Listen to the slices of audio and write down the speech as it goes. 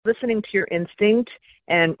Listening to your instinct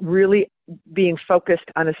and really being focused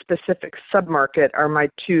on a specific submarket are my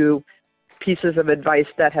two pieces of advice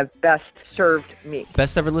that have best served me.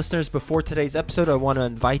 Best ever listeners, before today's episode, I want to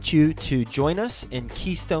invite you to join us in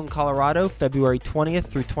Keystone, Colorado, February 20th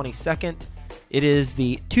through 22nd. It is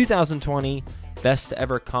the 2020 Best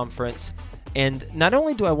Ever Conference. And not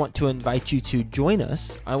only do I want to invite you to join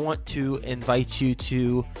us, I want to invite you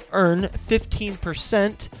to earn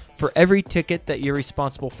 15% for every ticket that you're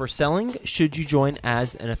responsible for selling should you join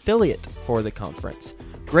as an affiliate for the conference.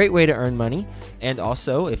 Great way to earn money. And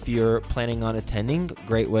also, if you're planning on attending,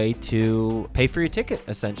 great way to pay for your ticket,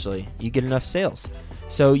 essentially. You get enough sales.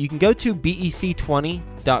 So you can go to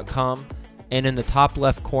bec20.com, and in the top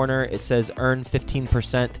left corner, it says earn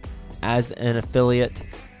 15% as an affiliate.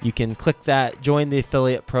 You can click that, join the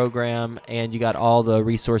affiliate program, and you got all the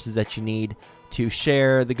resources that you need to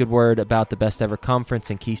share the good word about the Best Ever Conference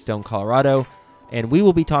in Keystone, Colorado. And we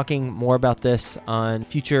will be talking more about this on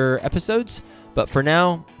future episodes. But for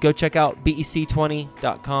now, go check out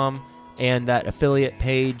bec20.com and that affiliate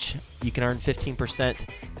page. You can earn 15%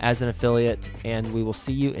 as an affiliate, and we will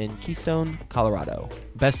see you in Keystone, Colorado.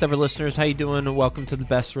 Best ever listeners, how you doing? Welcome to the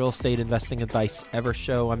Best Real Estate Investing Advice Ever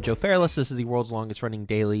show. I'm Joe Fairless. This is the world's longest running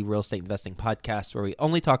daily real estate investing podcast where we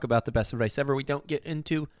only talk about the best advice ever. We don't get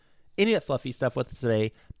into any of that fluffy stuff. With us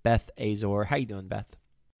today, Beth Azor. How you doing, Beth?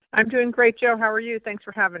 I'm doing great, Joe. How are you? Thanks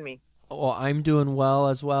for having me. Well, I'm doing well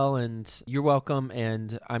as well, and you're welcome,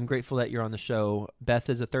 and I'm grateful that you're on the show. Beth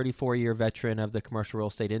is a 34-year veteran of the commercial real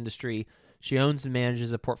estate industry. She owns and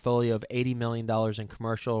manages a portfolio of $80 million in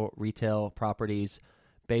commercial retail properties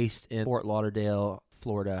based in Fort Lauderdale,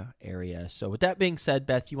 Florida area. So with that being said,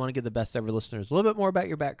 Beth, you want to give the best ever listeners a little bit more about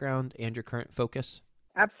your background and your current focus?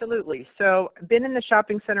 Absolutely. So I've been in the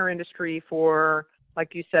shopping center industry for,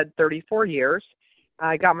 like you said, 34 years.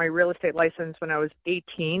 I got my real estate license when I was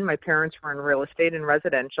 18. My parents were in real estate and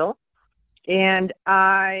residential. And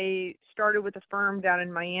I started with a firm down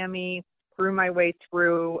in Miami, grew my way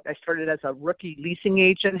through. I started as a rookie leasing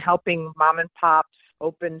agent, helping mom and pops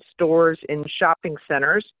open stores in shopping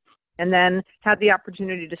centers, and then had the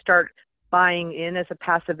opportunity to start buying in as a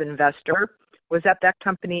passive investor. Was at that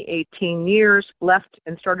company 18 years, left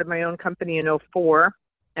and started my own company in '04,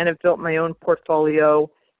 and have built my own portfolio,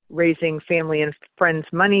 raising family and friends'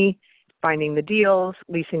 money, finding the deals,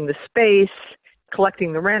 leasing the space,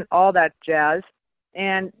 collecting the rent, all that jazz.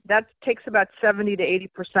 And that takes about 70 to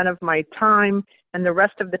 80% of my time. And the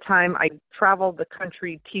rest of the time, I travel the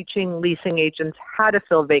country teaching leasing agents how to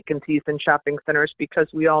fill vacancies in shopping centers, because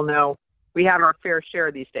we all know we have our fair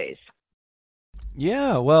share these days.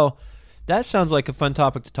 Yeah, well, that sounds like a fun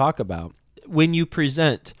topic to talk about. When you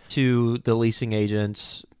present to the leasing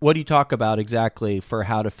agents, what do you talk about exactly for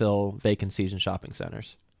how to fill vacancies in shopping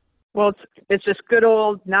centers? Well, it's just good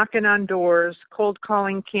old knocking on doors, cold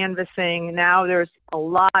calling, canvassing. Now there's a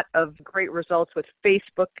lot of great results with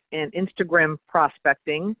Facebook and Instagram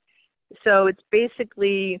prospecting. So it's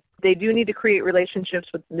basically, they do need to create relationships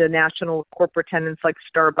with the national corporate tenants like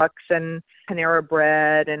Starbucks and Panera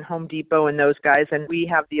Bread and Home Depot and those guys. And we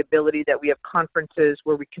have the ability that we have conferences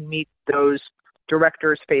where we can meet those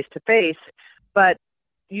directors face to face. But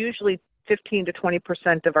usually 15 to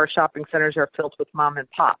 20% of our shopping centers are filled with mom and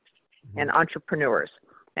pops and entrepreneurs.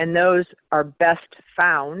 And those are best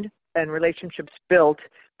found and relationships built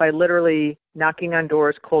by literally knocking on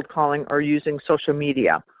doors, cold calling, or using social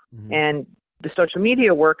media. Mm-hmm. And the social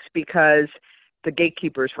media works because the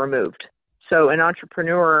gatekeeper's removed. So an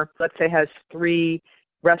entrepreneur, let's say, has 3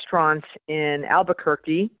 restaurants in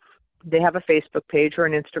Albuquerque. They have a Facebook page or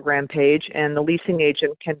an Instagram page, and the leasing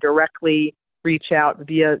agent can directly reach out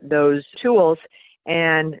via those tools,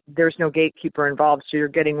 and there's no gatekeeper involved, so you're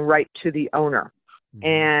getting right to the owner. Mm-hmm.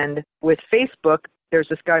 And with Facebook, there's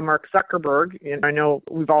this guy, Mark Zuckerberg, and I know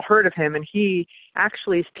we've all heard of him, and he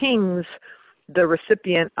actually pings the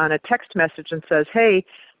recipient on a text message and says, hey,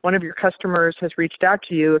 one of your customers has reached out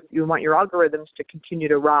to you. If you want your algorithms to continue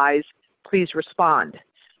to rise, please respond.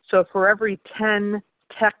 So for every 10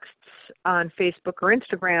 texts on Facebook or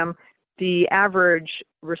Instagram, the average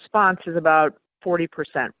response is about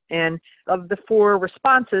 40%. And of the 4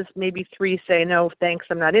 responses, maybe 3 say, no, thanks,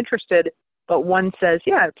 I'm not interested. But 1 says,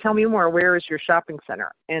 yeah, tell me more. Where is your shopping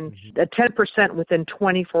center? And at 10% within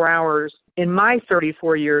 24 hours, in my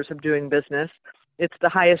 34 years of doing business, it's the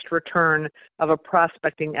highest return of a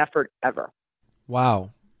prospecting effort ever. Wow.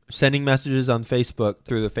 Sending messages on Facebook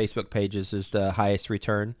through the Facebook pages is the highest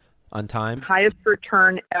return on time? Highest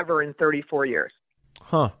return ever in 34 years.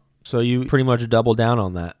 Huh. So you pretty much double down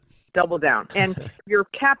on that. Double down. And you're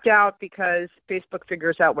capped out because Facebook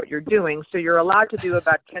figures out what you're doing. So you're allowed to do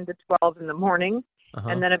about 10 to 12 in the morning.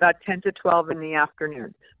 and then about 10 to 12 in the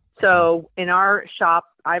afternoon. So in our shop,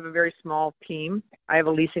 I have a very small team. I have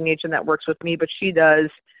a leasing agent that works with me, but she does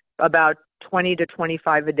about 20 to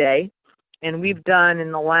 25 a day. And we've done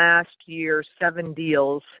in the last year 7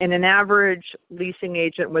 deals. And an average leasing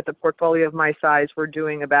agent with a portfolio of my size, we're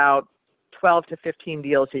doing about 12 to 15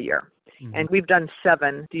 deals a year. And we've done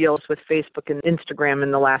 7 deals with Facebook and Instagram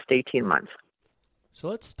in the last 18 months. So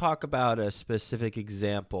let's talk about a specific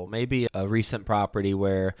example, maybe a recent property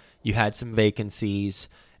where you had some vacancies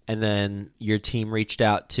and then your team reached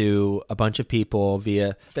out to a bunch of people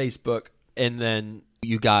via Facebook and then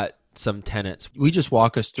you got some tenants. Will you just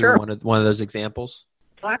walk us through one of those examples?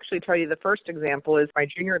 I'll actually tell you the first example is my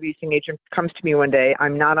junior leasing agent comes to me one day.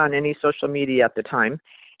 I'm not on any social media at the time.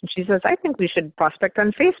 And she says, I think we should prospect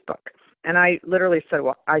on Facebook. And I literally said,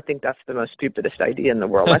 well, I think that's the most stupidest idea in the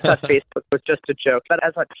world. I thought Facebook was just a joke. But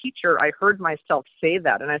as a teacher, I heard myself say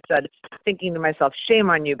that. And I said, thinking to myself,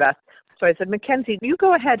 shame on you, Beth. So I said, Mackenzie, you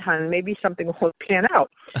go ahead, hon. Maybe something will pan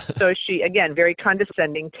out. So she, again, very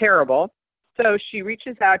condescending, terrible. So she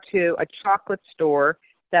reaches out to a chocolate store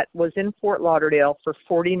that was in Fort Lauderdale for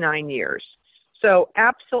 49 years. So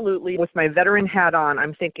absolutely, with my veteran hat on,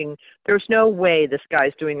 I'm thinking, there's no way this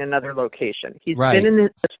guy's doing another location. He's been in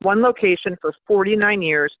this one location for 49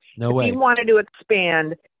 years. No way. If he wanted to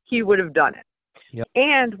expand, he would have done it. Yep.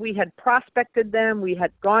 And we had prospected them. We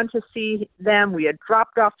had gone to see them. We had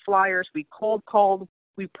dropped off flyers. We cold called.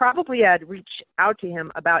 We probably had reached out to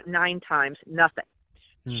him about 9 times, nothing.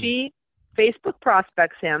 She Facebook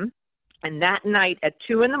prospects him, and that night at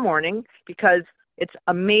 2 a.m, because it's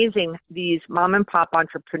amazing, these mom and pop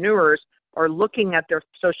entrepreneurs are looking at their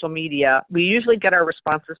social media. We usually get our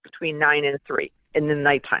responses between 9 and 3 in the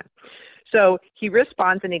nighttime. So he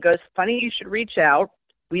responds and he goes, funny you should reach out.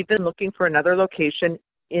 We've been looking for another location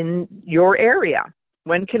in your area.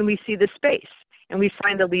 When can we see the space? And we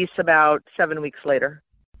signed a lease about 7 weeks later.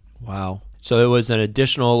 Wow. So it was an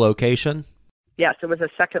additional location? Yes, it was a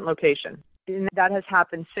second location. And that has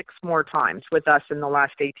happened 6 more times with us in the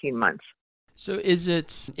last 18 months. So is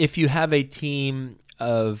it, if you have a team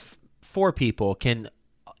of 4 people, can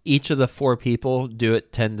each of the 4 people do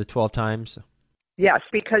it 10 to 12 times? Yes,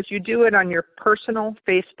 because you do it on your personal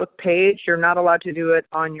Facebook page. You're not allowed to do it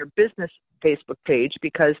on your business Facebook page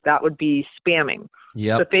because that would be spamming.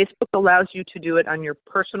 Yep. So Facebook allows you to do it on your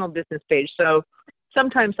personal business page. So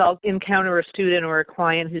sometimes I'll encounter a student or a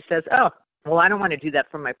client who says, oh, well, I don't want to do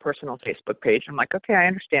that from my personal Facebook page. I'm like, okay, I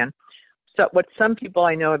understand. So what some people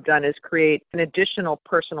I know have done is create an additional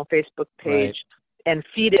personal Facebook page and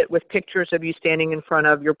feed it with pictures of you standing in front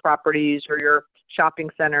of your properties or your shopping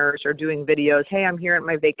centers or doing videos. Hey, I'm here at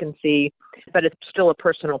my vacancy, but it's still a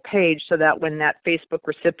personal page so that when that Facebook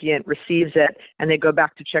recipient receives it and they go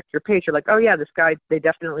back to check your page, you're like, oh yeah, this guy, they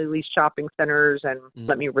definitely lease shopping centers and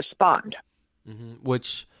let me respond.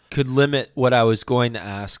 Which could limit what I was going to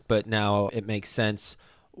ask, but now it makes sense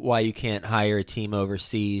why you can't hire a team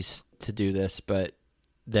overseas to do this, but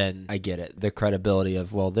then I get it. The credibility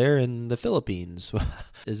of, well, they're in the Philippines.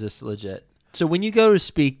 Is this legit? So when you go to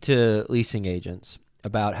speak to leasing agents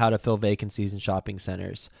about how to fill vacancies in shopping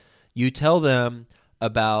centers, you tell them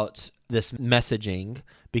about this messaging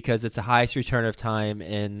because it's the highest return of time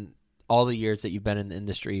in all the years that you've been in the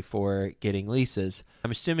industry for getting leases.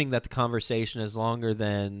 I'm assuming that the conversation is longer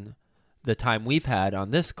than the time we've had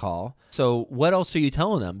on this call. So what else are you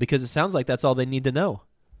telling them? Because it sounds like that's all they need to know.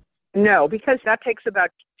 No, because that takes about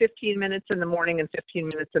 15 minutes in the morning and 15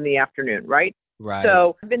 minutes in the afternoon, right? Right.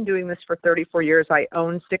 So I've been doing this for 34 years. I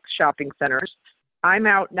own 6 shopping centers. I'm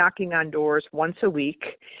out knocking on doors once a week.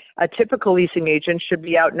 A typical leasing agent should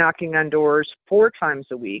be out knocking on doors 4 times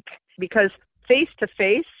a week because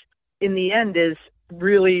face-to-face in the end is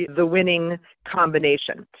really the winning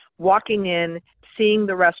combination. Walking in, seeing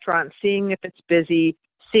the restaurant, seeing if it's busy,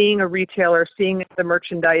 seeing a retailer, seeing if the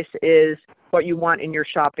merchandise is what you want in your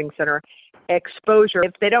shopping center. Exposure.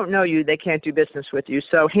 If they don't know you, they can't do business with you.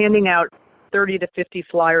 So handing out 30 to 50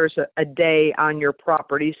 flyers a day on your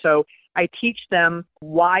property. So I teach them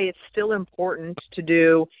why it's still important to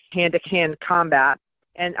do hand-to-hand combat.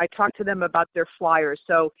 And I talk to them about their flyers.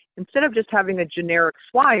 So instead of just having a generic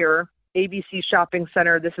flyer, ABC Shopping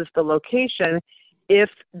Center, this is the location, if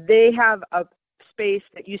they have a space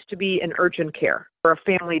that used to be an urgent care or a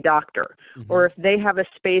family doctor, or if they have a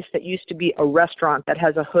space that used to be a restaurant that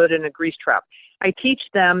has a hood and a grease trap, I teach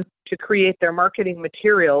them to create their marketing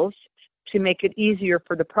materials to make it easier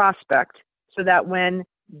for the prospect so that when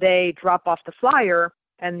they drop off the flyer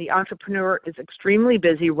and the entrepreneur is extremely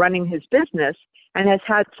busy running his business and has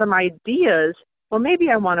had some ideas, well, maybe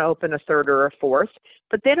I want to open a 3rd or a 4th,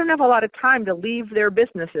 but they don't have a lot of time to leave their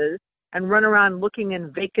businesses and run around looking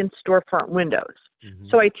in vacant storefront windows. Mm-hmm.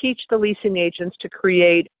 So I teach the leasing agents to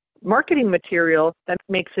create marketing material that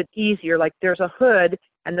makes it easier. Like there's a hood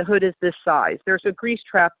and the hood is this size. There's a grease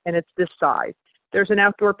trap and it's this size. There's an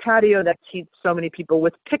outdoor patio that seats so many people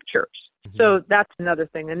with pictures. Mm-hmm. So that's another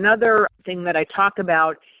thing. Another thing that I talk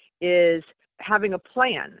about is having a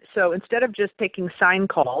plan. So instead of just taking sign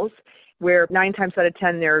calls, where 9 times out of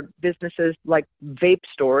 10 they're businesses like vape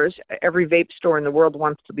stores, every vape store in the world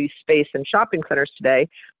wants to lease space in shopping centers today,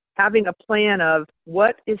 having a plan of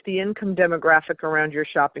what is the income demographic around your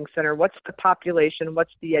shopping center, what's the population,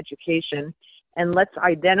 what's the education, and let's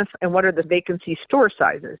identify, and what are the vacancy store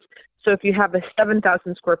sizes. So if you have a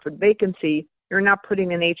 7,000 square foot vacancy, you're not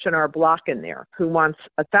putting an H&R Block in there who wants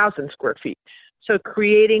 1,000 square feet. So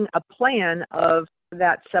creating a plan of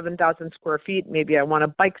that 7,000 square feet, maybe I want a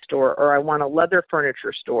bike store, or I want a leather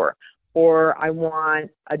furniture store, or I want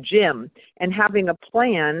a gym, and having a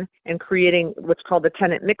plan and creating what's called a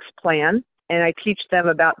tenant mix plan. And I teach them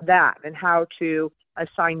about that and how to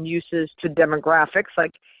assign uses to demographics.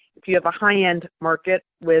 Like if you have a high-end market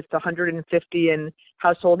with 150 in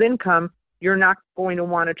household income, you're not going to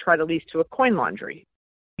want to try to lease to a coin laundry.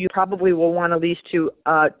 You probably will want to lease to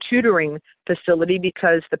a tutoring facility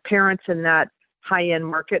because the parents in that high-end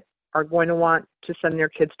market are going to want to send their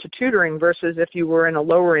kids to tutoring, versus if you were in a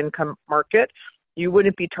lower income market, you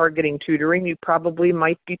wouldn't be targeting tutoring. You probably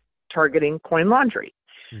might be targeting coin laundry.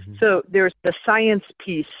 Mm-hmm. So there's the science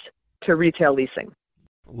piece to retail leasing.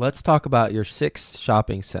 Let's talk about your 6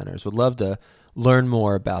 shopping centers. Would love to learn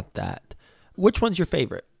more about that. Which one's your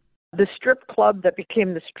favorite? The strip club that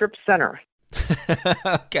became the strip center.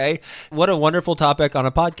 Okay. What a wonderful topic on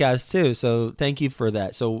a podcast too. So thank you for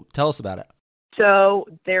that. So tell us about it. So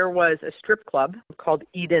there was a strip club called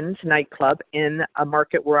Eden's Nightclub in a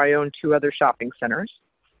market where I own 2 other shopping centers.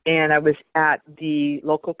 And I was at the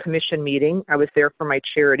local commission meeting. I was there for my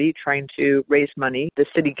charity trying to raise money. The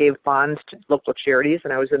city gave bonds to local charities,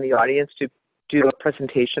 and I was in the audience to do a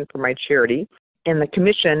presentation for my charity. And the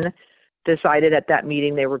commission decided at that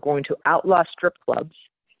meeting they were going to outlaw strip clubs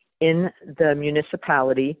in the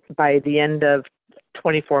municipality by the end of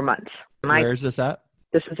 24 months. Where is this at?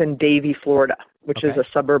 This is in Davie, Florida, which is a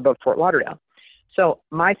suburb of Fort Lauderdale. So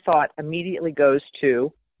my thought immediately goes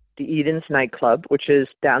to the Eden's Nightclub, which is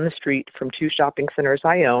down the street from 2 shopping centers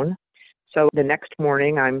I own. So the next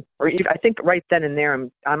morning I think right then and there,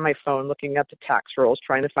 I'm on my phone looking up the tax rolls,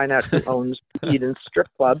 trying to find out who owns Eden's Strip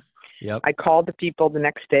Club. Yep. I called the people the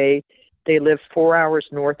next day. They live 4 hours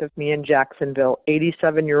north of me in Jacksonville,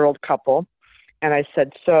 87-year-old couple. And I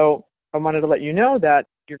said, so I wanted to let you know that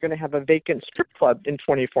you're going to have a vacant strip club in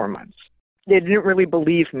 24 months. They didn't really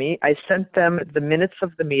believe me. I sent them the minutes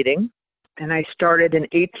of the meeting, and I started an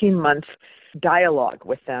 18-month dialogue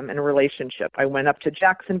with them and a relationship. I went up to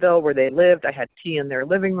Jacksonville where they lived. I had tea in their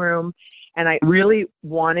living room, and I really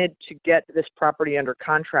wanted to get this property under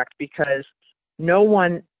contract because no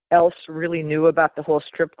one else really knew about the whole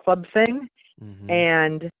strip club thing. Mm-hmm.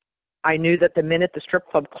 And I knew that the minute the strip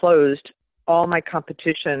club closed, all my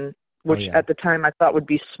competition, which at the time I thought would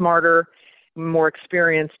be smarter, more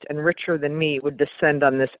experienced, and richer than me, would descend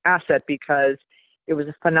on this asset because it was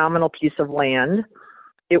a phenomenal piece of land.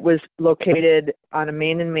 It was located on a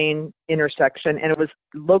Main and Main intersection, and it was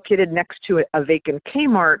located next to a vacant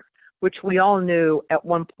Kmart, which we all knew at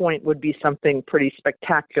one point would be something pretty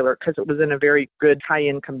spectacular because it was in a very good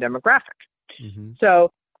high-income demographic. Mm-hmm.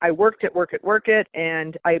 So I worked it,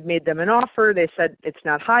 and I made them an offer. They said, it's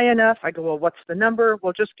not high enough. I go, well, what's the number?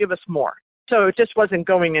 Well, just give us more. So it just wasn't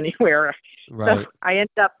going anywhere. Right. So I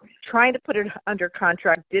ended up trying to put it under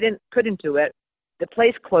contract, couldn't do it. The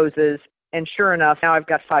place closes, and sure enough, now I've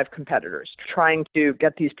got 5 competitors trying to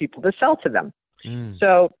get these people to sell to them.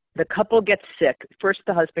 So the couple gets sick. First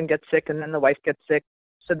the husband gets sick, and then the wife gets sick.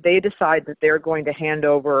 So they decide that they're going to hand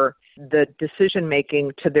over the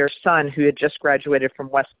decision-making to their son, who had just graduated from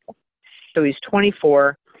West Point. So he's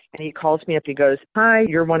 24, and he calls me up. He goes, hi,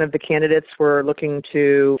 you're one of the candidates we're looking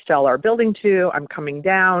to sell our building to. I'm coming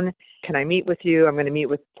down. Can I meet with you? I'm going to meet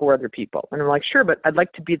with 4 other people. And I'm like, sure, but I'd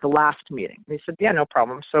like to be the last meeting. And he said, yeah, no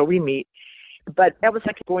problem. So we meet. But that was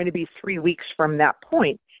going to be 3 weeks from that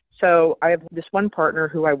point. So I have this one partner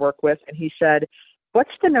who I work with, and he said,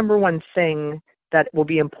 what's the number one thing that will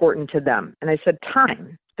be important to them? And I said,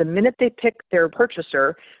 time. The minute they pick their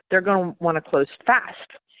purchaser, they're going to want to close fast.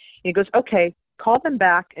 And he goes, okay, call them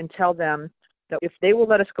back and tell them that if they will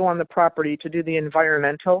let us go on the property to do the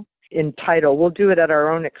environmental in title, we'll do it at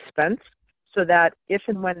our own expense so that if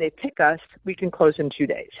and when they pick us, we can close in 2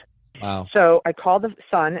 days. Wow. So I called the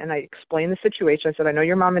son and I explained the situation. I said, I know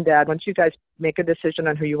your mom and dad, once you guys make a decision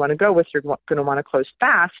on who you want to go with, you're going to want to close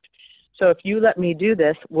fast. So if you let me do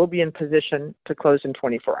this, we'll be in position to close in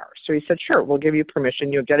 24 hours. So he said, sure, we'll give you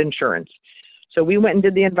permission. You'll get insurance. So we went and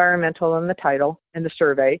did the environmental and the title and the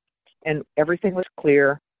survey, and everything was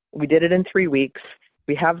clear. We did it in 3 weeks.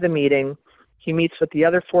 We have the meeting. He meets with the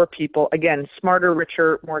other 4 people, again, smarter,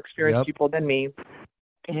 richer, more experienced people than me.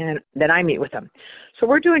 And then I meet with them. So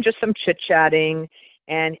we're doing just some chit-chatting.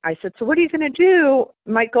 And I said, so what are you going to do,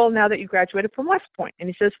 Michael, now that you graduated from West Point? And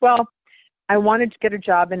he says, well, I wanted to get a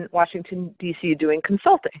job in Washington, D.C. doing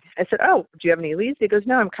consulting. I said, oh, do you have any leads? He goes,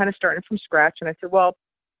 no, I'm kind of starting from scratch. And I said, well,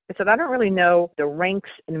 I don't really know the ranks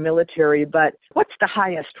in the military, but what's the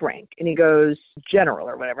highest rank? And he goes, general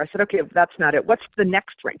or whatever. I said, okay, that's not it. What's the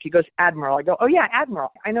next rank? He goes, admiral. I go, oh, yeah,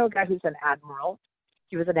 admiral. I know a guy who's an admiral.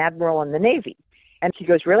 He was an admiral in the Navy. And he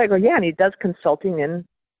goes, really? I go, yeah, and he does consulting in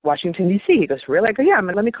Washington, D.C. He goes, really? I go, yeah,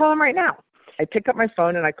 let me call him right now. I pick up my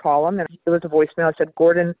phone and I call him, and there was a voicemail. I said,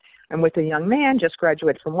 Gordon, I'm with a young man, just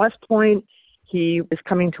graduated from West Point. He is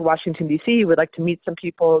coming to Washington, D.C. He would like to meet some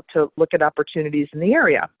people to look at opportunities in the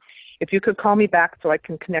area. If you could call me back so I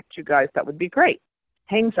can connect you guys, that would be great.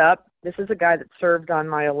 Hangs up. This is a guy that served on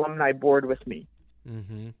my alumni board with me.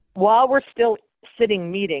 Mm-hmm. While we're still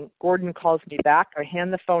sitting meeting, Gordon calls me back. I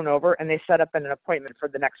hand the phone over, and they set up an appointment for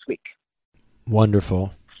the next week.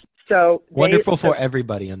 Wonderful. So wonderful for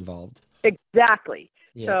everybody involved. Exactly.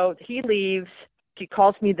 Yeah. So he leaves. He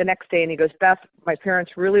calls me the next day, and he goes, Beth, my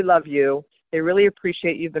parents really love you. They really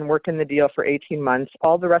appreciate you've been working the deal for 18 months.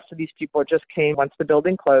 All the rest of these people just came once the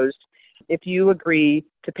building closed. If you agree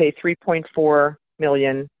to pay $3.4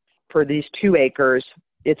 million for these 2 acres,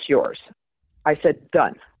 it's yours. I said,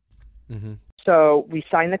 done. Mm-hmm. So we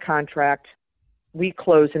signed the contract. We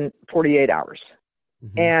close in 48 hours.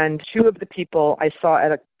 Mm-hmm. And 2 of the people I saw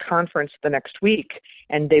at a conference the next week,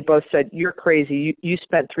 and they both said, you're crazy. You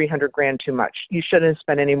spent $300,000 too much. You shouldn't have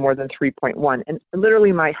spent any more than 3.1. And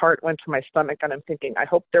literally my heart went to my stomach, and I'm thinking, I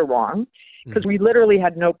hope they're wrong, because we literally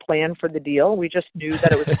had no plan for the deal. We just knew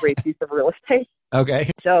that it was a great piece of real estate. Okay.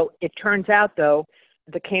 So it turns out, though,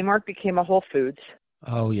 the Kmart became a Whole Foods.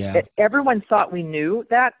 Oh, yeah. Everyone thought we knew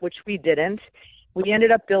that, which we didn't. We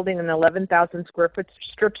ended up building an 11,000 square foot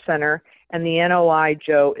strip center, and the NOI,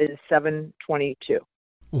 Joe, is $722.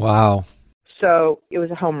 Wow. So it was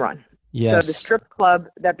a home run. Yes. So the strip club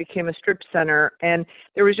that became a strip center, and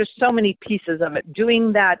there was just so many pieces of it.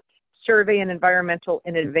 Doing that survey and environmental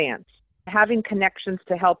in advance, having connections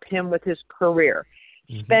to help him with his career,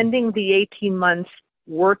 spending the 18 months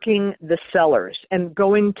working the sellers and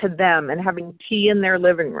going to them and having tea in their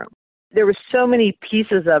living room. There were so many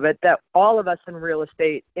pieces of it that all of us in real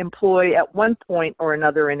estate employ at one point or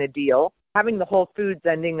another in a deal. Having the Whole Foods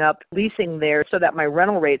ending up leasing there so that my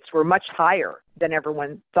rental rates were much higher than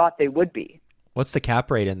everyone thought they would be. What's the cap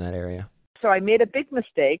rate in that area? So I made a big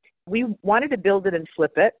mistake. We wanted to build it and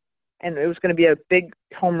flip it, and it was going to be a big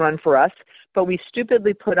home run for us, but we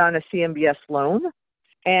stupidly put on a CMBS loan,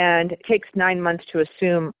 and it takes 9 months to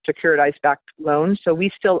assume securitized-backed loan, so we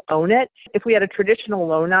still own it. If we had a traditional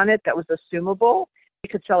loan on it that was assumable, we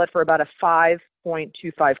could sell it for about a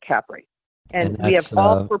 5.25 cap rate. And we have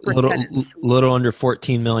all corporate tenants. Little under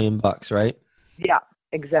 $14 million, right? Yeah,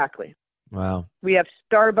 exactly. Wow. We have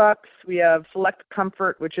Starbucks. We have Select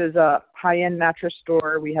Comfort, which is a high-end mattress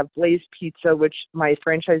store. We have Blaze Pizza, which my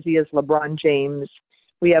franchisee is LeBron James.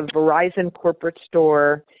 We have Verizon corporate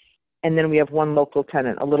store. And then we have one local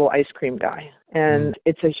tenant, a little ice cream guy. And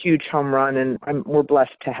it's a huge home run, and we're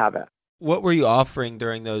blessed to have it. What were you offering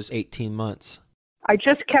during those 18 months? I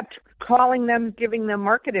just kept calling them, giving them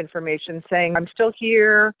market information, saying, I'm still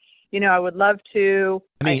here. I would love to.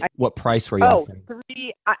 What price were you offering?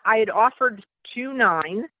 I had offered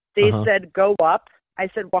 2.9. They said, go up. I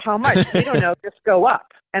said, well, how much? We don't know. Just go up.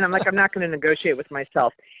 And I'm like, I'm not going to negotiate with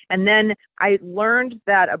myself. And then I learned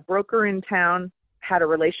that a broker in town had a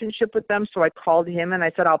relationship with them. So I called him and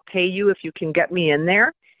I said, I'll pay you if you can get me in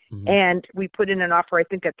there. Mm-hmm. And we put in an offer, I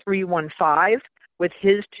think at 315 with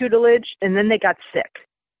his tutelage. And then they got sick.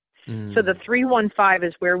 So the 315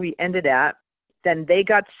 is where we ended at. Then they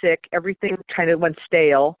got sick. Everything kind of went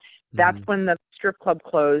stale. That's when the strip club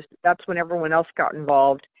closed. That's when everyone else got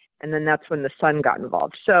involved. And then that's when the son got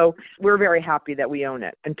involved. So we're very happy that we own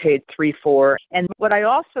it and paid 3.4. And what I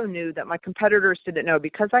also knew that my competitors didn't know,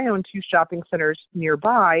 because I own 2 shopping centers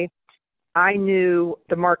nearby, I knew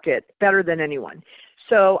the market better than anyone.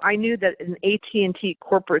 So I knew that an AT&T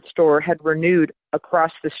corporate store had renewed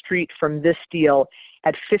across the street from this deal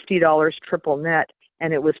at $50 triple net,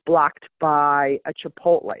 and it was blocked by a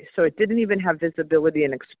Chipotle. So it didn't even have visibility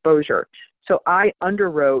and exposure. So I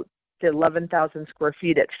underwrote the 11,000 square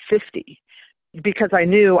feet at 50 because I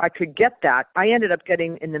knew I could get that. I ended up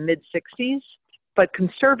getting in the mid 60s But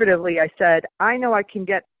conservatively, I said, I know I can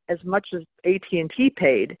get as much as AT&T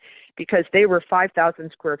paid because they were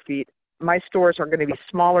 5,000 square feet. My stores are going to be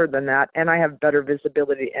smaller than that, and I have better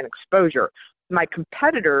visibility and exposure. My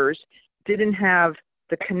competitors didn't have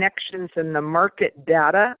the connections and the market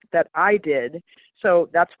data that I did, so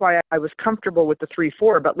that's why I was comfortable with the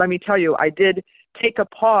 3-4. But let me tell you, I did take a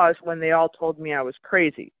pause when they all told me I was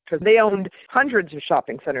crazy, because they owned hundreds of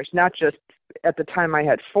shopping centers, not just at the time I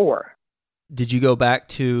had 4. Did you go back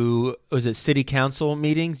to, was it city council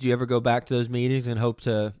meetings? Do you ever go back to those meetings and hope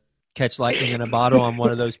to catch lightning in a bottle on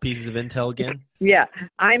one of those pieces of intel again? Yeah,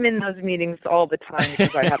 I'm in those meetings all the time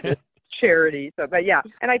because I have this charity. But yeah,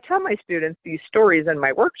 and I tell my students these stories in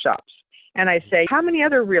my workshops. And I say, how many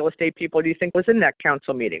other real estate people do you think was in that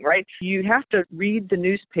council meeting, right? You have to read the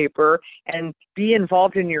newspaper and be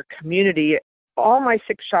involved in your community. All my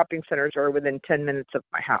 6 shopping centers are within 10 minutes of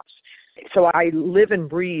my house. So I live and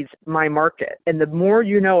breathe my market. And the more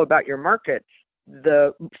you know about your market,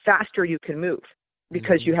 the faster you can move,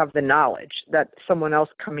 because you have the knowledge that someone else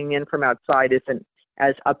coming in from outside isn't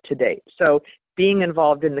as up to date. So being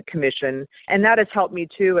involved in the commission, and that has helped me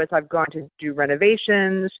too as I've gone to do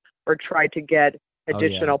renovations or try to get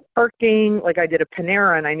additional parking. Like I did a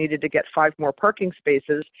Panera and I needed to get 5 more parking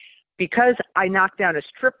spaces. Because I knocked down a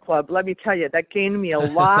strip club, let me tell you, that gained me a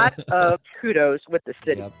lot of kudos with the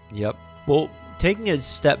city. Yep. Well, taking a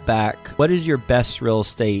step back, what is your best real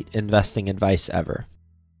estate investing advice ever?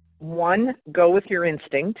 1, go with your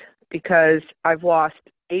instinct, because I've lost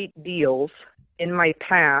 8 deals in my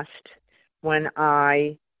past when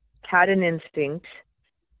I had an instinct,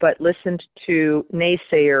 but listened to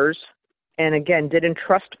naysayers and, again, didn't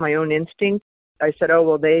trust my own instinct. I said, oh,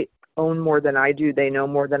 well, they own more than I do. They know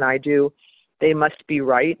more than I do. They must be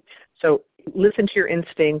right. So listen to your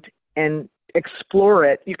instinct and explore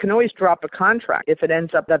it. You can always drop a contract if it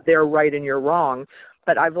ends up that they're right and you're wrong.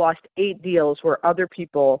 But I've lost 8 deals where other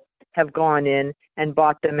people have gone in and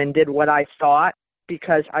bought them and did what I thought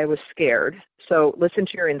because I was scared. So listen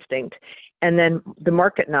to your instinct. And then the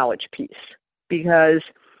market knowledge piece, because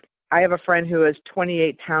I have a friend who has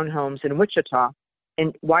 28 townhomes in Wichita.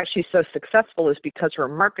 And why she's so successful is because her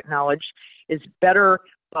market knowledge is better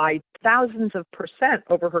by thousands of %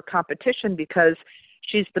 over her competition, because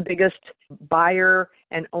she's the biggest buyer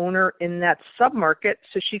and owner in that submarket,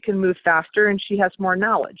 so she can move faster and she has more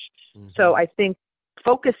knowledge. So I think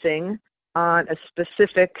focusing on a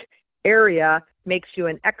specific area makes you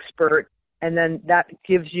an expert, and then that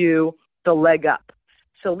gives you the leg up.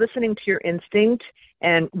 So listening to your instinct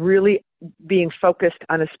and really being focused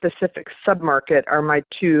on a specific submarket are my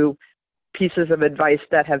 2 pieces of advice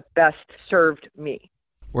that have best served me.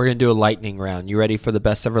 We're going to do a lightning round. You ready for the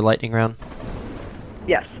best ever lightning round?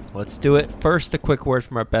 Yes. Let's do it. First, a quick word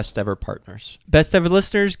from our best ever partners. Best ever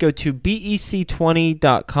listeners, go to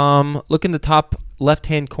bec20.com. Look in the top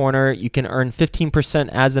left-hand corner. You can earn 15%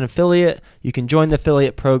 as an affiliate. You can join the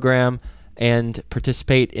affiliate program and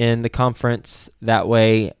participate in the conference that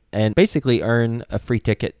way, and basically earn a free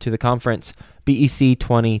ticket to the conference,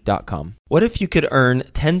 bec20.com. What if you could earn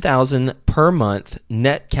 $10,000 per month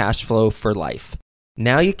net cash flow for life?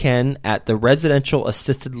 Now you can at the Residential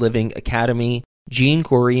Assisted Living Academy. Gene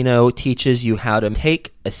Guarino teaches you how to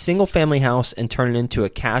take a single family house and turn it into a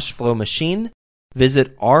cash flow machine.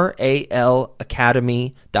 Visit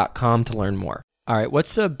ralacademy.com to learn more. All right,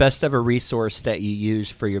 what's the best ever resource that you use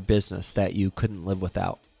for your business that you couldn't live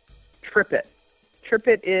without? TripIt.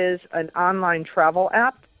 TripIt is an online travel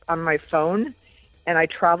app on my phone, and I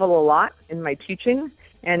travel a lot in my teaching,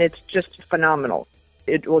 and it's just phenomenal.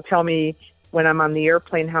 It will tell me when I'm on the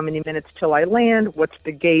airplane how many minutes till I land, what's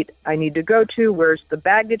the gate I need to go to, where's the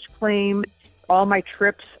baggage claim, all my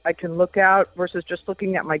trips I can look out versus just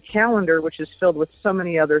looking at my calendar, which is filled with so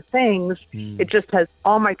many other things. It just has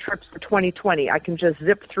all my trips for 2020. I can just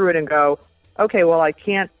zip through it and go, okay, well, I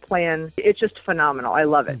can't plan. It's just phenomenal. I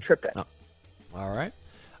love it. TripIt. Oh. All right.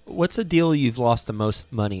 What's a deal you've lost the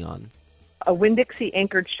most money on? A Winn-Dixie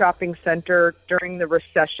anchored shopping center during the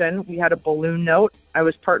recession. We had a balloon note. I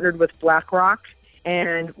was partnered with BlackRock,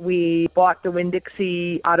 and we bought the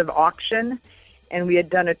Winn-Dixie out of auction. And we had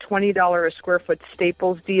done a $20 a square foot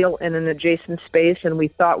Staples deal in an adjacent space, and we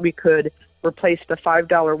thought we could replace the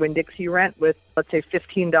 $5 Winn-Dixie rent with, let's say,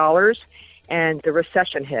 $15, and the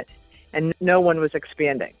recession hit, and no one was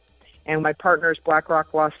expanding. And my partners,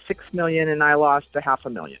 BlackRock, lost $6 million, and I lost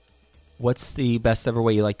 $500,000. What's the best ever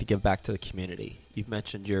way you like to give back to the community? You've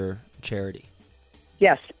mentioned your charity.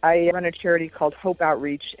 Yes, I run a charity called Hope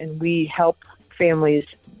Outreach, and we help families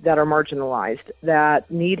that are marginalized, that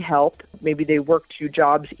need help. Maybe they work 2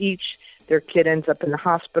 jobs each. their kid ends up in the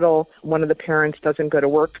hospital. One of the parents doesn't go to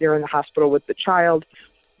work. They're in the hospital with the child.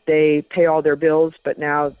 They pay all their bills, but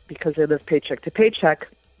now because they live paycheck to paycheck,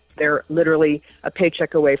 they're literally a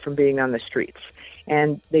paycheck away from being on the streets.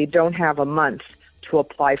 And they don't have a month to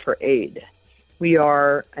apply for aid. We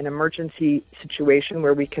are an emergency situation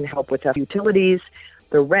where we can help with the utilities,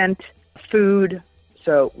 the rent, food.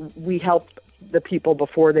 So we help the people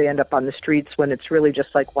before they end up on the streets when it's really just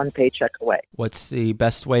like one paycheck away. What's the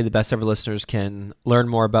best way the Best Ever listeners can learn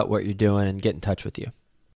more about what you're doing and get in touch with you?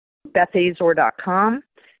 BethAzor.com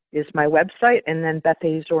is my website, and then Beth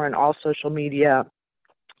Azor on all social media,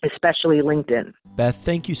 especially LinkedIn. Beth,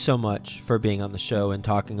 thank you so much for being on the show and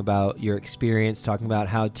talking about your experience, talking about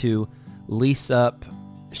how to lease up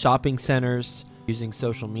shopping centers using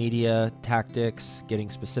social media tactics,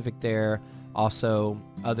 getting specific there, also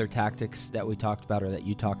other tactics that we talked about or that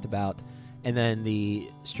you talked about, and then the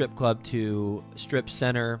strip club to strip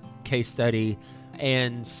center case study,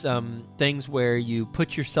 and some things where you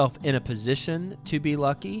put yourself in a position to be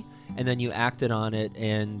lucky and then you acted on it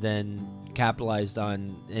and then capitalized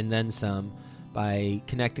on and then some by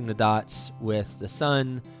connecting the dots with the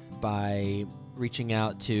son, by reaching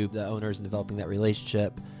out to the owners and developing that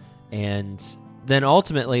relationship. And then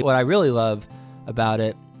ultimately what I really love about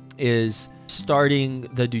it is starting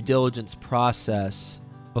the due diligence process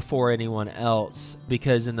before anyone else,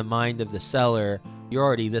 because in the mind of the seller, you're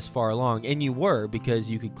already this far along, and you were, because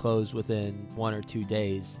you could close within 1 or 2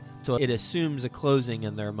 days. So it assumes a closing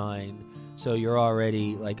in their mind. So you're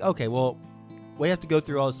already like, okay, well, we have to go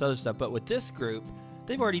through all this other stuff. But with this group,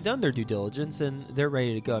 they've already done their due diligence and they're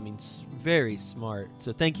ready to go. I mean, it's very smart.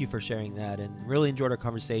 So thank you for sharing that, and really enjoyed our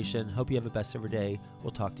conversation. Hope you have a best ever day.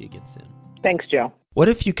 We'll talk to you again soon. Thanks, Joe. What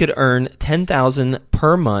if you could earn $10,000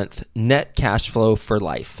 per month net cash flow for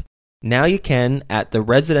life? Now you can at the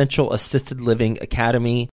Residential Assisted Living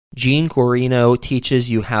Academy. Gene Guarino teaches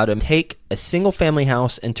you how to take a single family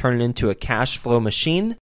house and turn it into a cash flow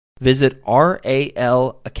machine. Visit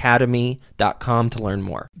RALacademy.com to learn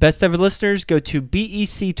more. Best Ever listeners, go to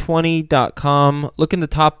BEC20.com. Look in the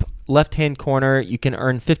top left-hand corner. You can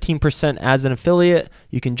earn 15% as an affiliate.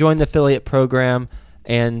 You can join the affiliate program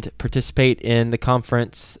and participate in the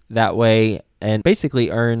conference that way and basically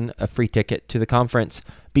earn a free ticket to the conference.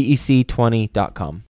 BEC20.com.